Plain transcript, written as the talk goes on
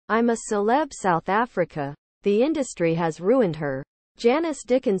I'm a Celeb South Africa. The industry has ruined her. Janice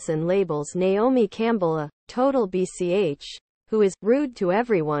Dickinson labels Naomi Campbell a total BCH, who is rude to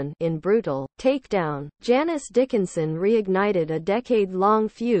everyone in brutal takedown. Janice Dickinson reignited a decade-long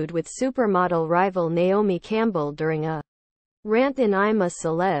feud with supermodel rival Naomi Campbell during a rant in I'm a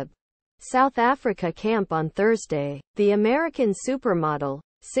Celeb South Africa camp on Thursday. The American supermodel,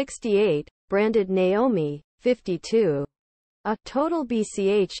 68, branded Naomi, 52, a total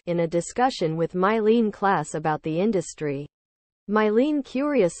BCH in a discussion with Mylene Class about the industry. Mylene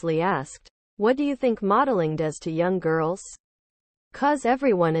curiously asked, "What do you think modeling does to young girls? 'Cause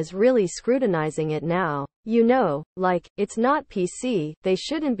everyone is really scrutinizing it now. You know, like, it's not PC, they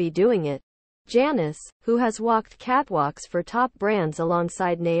shouldn't be doing it." Janice, who has walked catwalks for top brands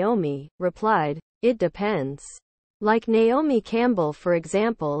alongside Naomi, replied, "It depends. Like Naomi Campbell, for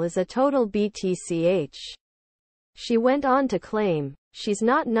example, is a total BTCH." She went on to claim, "She's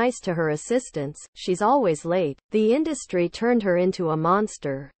not nice to her assistants, she's always late. The industry turned her into a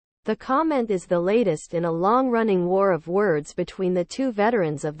monster." The comment is the latest in a long-running war of words between the two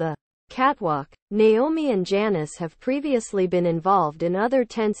veterans of the catwalk. Naomi and Janice have previously been involved in other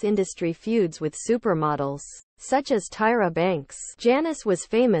tense industry feuds with supermodels, such as Tyra Banks. Janice was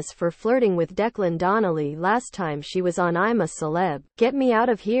famous for flirting with Declan Donnelly last time she was on I'm a Celeb, Get Me Out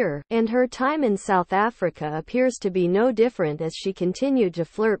of Here, and her time in South Africa appears to be no different as she continued to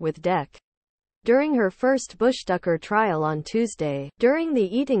flirt with Dec. During her first Bushtucker trial on Tuesday, during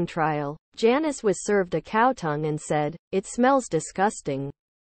the eating trial, Janice was served a cow tongue and said, "It smells disgusting."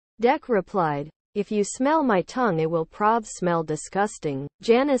 Dec replied, "If you smell my tongue it will prob smell disgusting."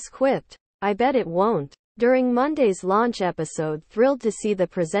 Janice quipped, "I bet it won't." During Monday's launch episode, thrilled to see the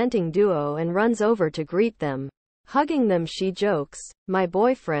presenting duo and runs over to greet them. Hugging them, she jokes, "My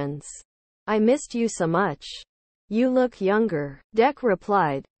boyfriends. I missed you so much. You look younger." Dec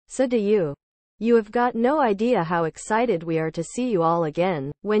replied, "So do you. You have got no idea how excited we are to see you all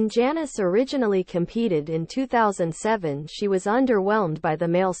again." When Janice originally competed in 2007, she was underwhelmed by the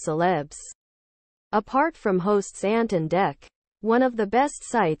male celebs. Apart from hosts Ant and Dec, one of the best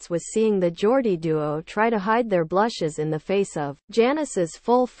sights was seeing the Geordie duo try to hide their blushes in the face of Janice's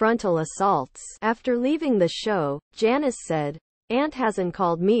full frontal assaults. After leaving the show, Janice said, "Ant hasn't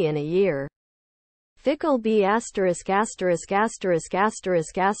called me in a year. Fickle B asterisk asterisk asterisk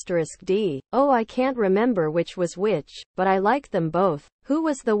asterisk asterisk D. Oh, I can't remember which was which, but I like them both. Who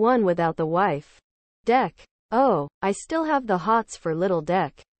was the one without the wife? Dec. Oh, I still have the hots for little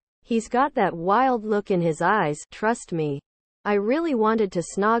Dec. He's got that wild look in his eyes, trust me. I really wanted to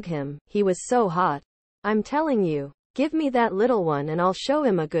snog him, he was so hot. I'm telling you. Give me that little one and I'll show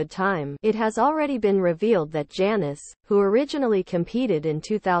him a good time." It has already been revealed that Janice, who originally competed in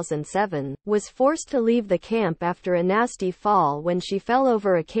 2007, was forced to leave the camp after a nasty fall when she fell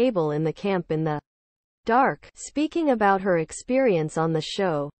over a cable in the camp in the dark. Speaking about her experience on the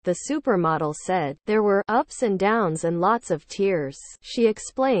show, the supermodel said, "There were ups and downs and lots of tears." She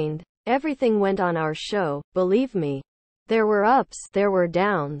explained, "Everything went on our show, believe me. There were ups, there were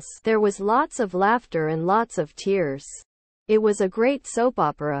downs, there was lots of laughter and lots of tears. It was a great soap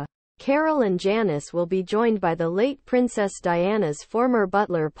opera." Carol and Janice will be joined by the late Princess Diana's former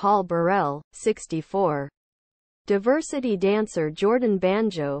butler Paul Burrell, 64. Diversity dancer Jordan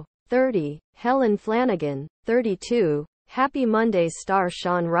Banjo, 30, Helen Flanagan, 32, Happy Mondays star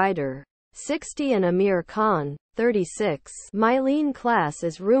Sean Ryder, 60 and Amir Khan, 36. Mylene Class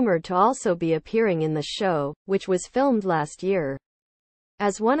is rumored to also be appearing in the show, which was filmed last year,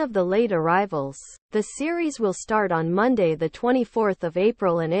 as one of the late arrivals. The series will start on Monday the 24th of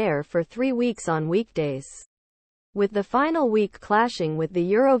April and air for 3 weeks on weekdays, with the final week clashing with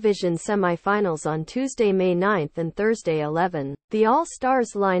the Eurovision semi-finals on Tuesday, May 9 and Thursday 11. The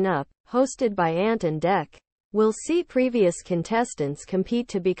All-Stars lineup, hosted by Ant and Dec, will see previous contestants compete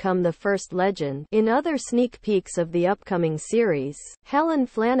to become the first legend. In other sneak peeks of the upcoming series, Helen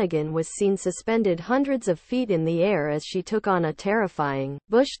Flanagan was seen suspended hundreds of feet in the air as she took on a terrifying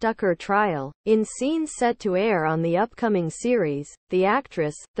Bushtucker trial. In scenes set to air on the upcoming series, the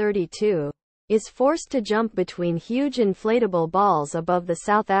actress, 32, is forced to jump between huge inflatable balls above the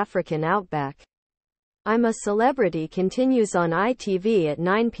South African outback. I'm a Celebrity continues on ITV at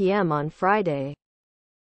 9 p.m. on Friday.